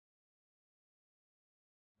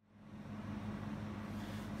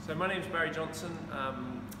So my name's Barry Johnson.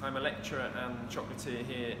 I'm a lecturer and chocolatier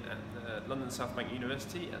here at London South Bank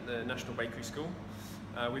University at the National Bakery School.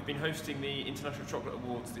 We've been hosting the International Chocolate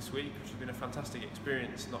Awards this week, which has been a fantastic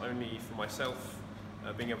experience, not only for myself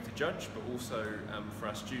being able to judge, but also for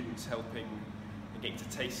our students helping and getting to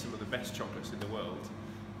taste some of the best chocolates in the world.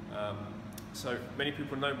 So many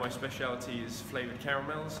people know my speciality is flavoured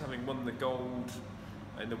caramels, having won the gold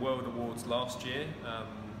in the World Awards last year.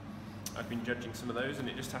 I've been judging some of those, and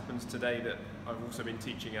it just happens today that I've also been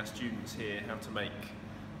teaching our students here how to make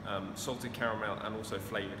salted caramel and also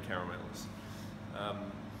flavoured caramels.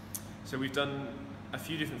 So we've done a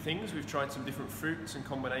few different things. We've tried some different fruits and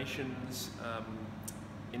combinations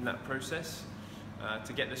in that process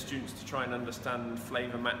to get the students to try and understand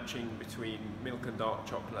flavour matching between milk and dark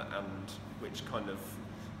chocolate and which kind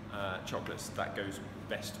of chocolates that goes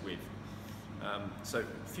best with. So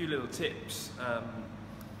a few little tips.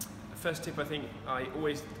 First tip, I think I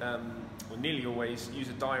always, or nearly always, use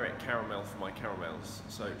a direct caramel for my caramels.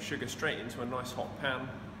 So sugar straight into a nice hot pan.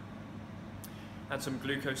 Add some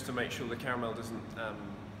glucose to make sure the caramel doesn't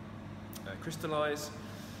crystallise,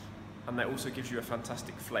 and that also gives you a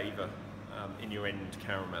fantastic flavour in your end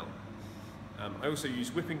caramel. I also use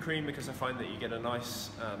whipping cream because I find that you get a nice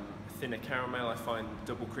thinner caramel. I find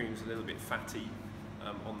double cream's a little bit fatty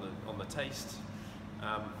on the taste.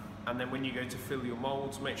 And then when you go to fill your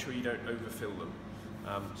moulds, make sure you don't overfill them.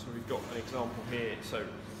 So we've got an example here. So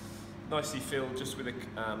nicely filled, just with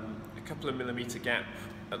a couple of millimetre gap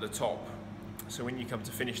at the top. So when you come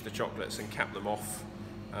to finish the chocolates and cap them off,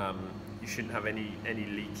 you shouldn't have any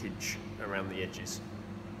leakage around the edges.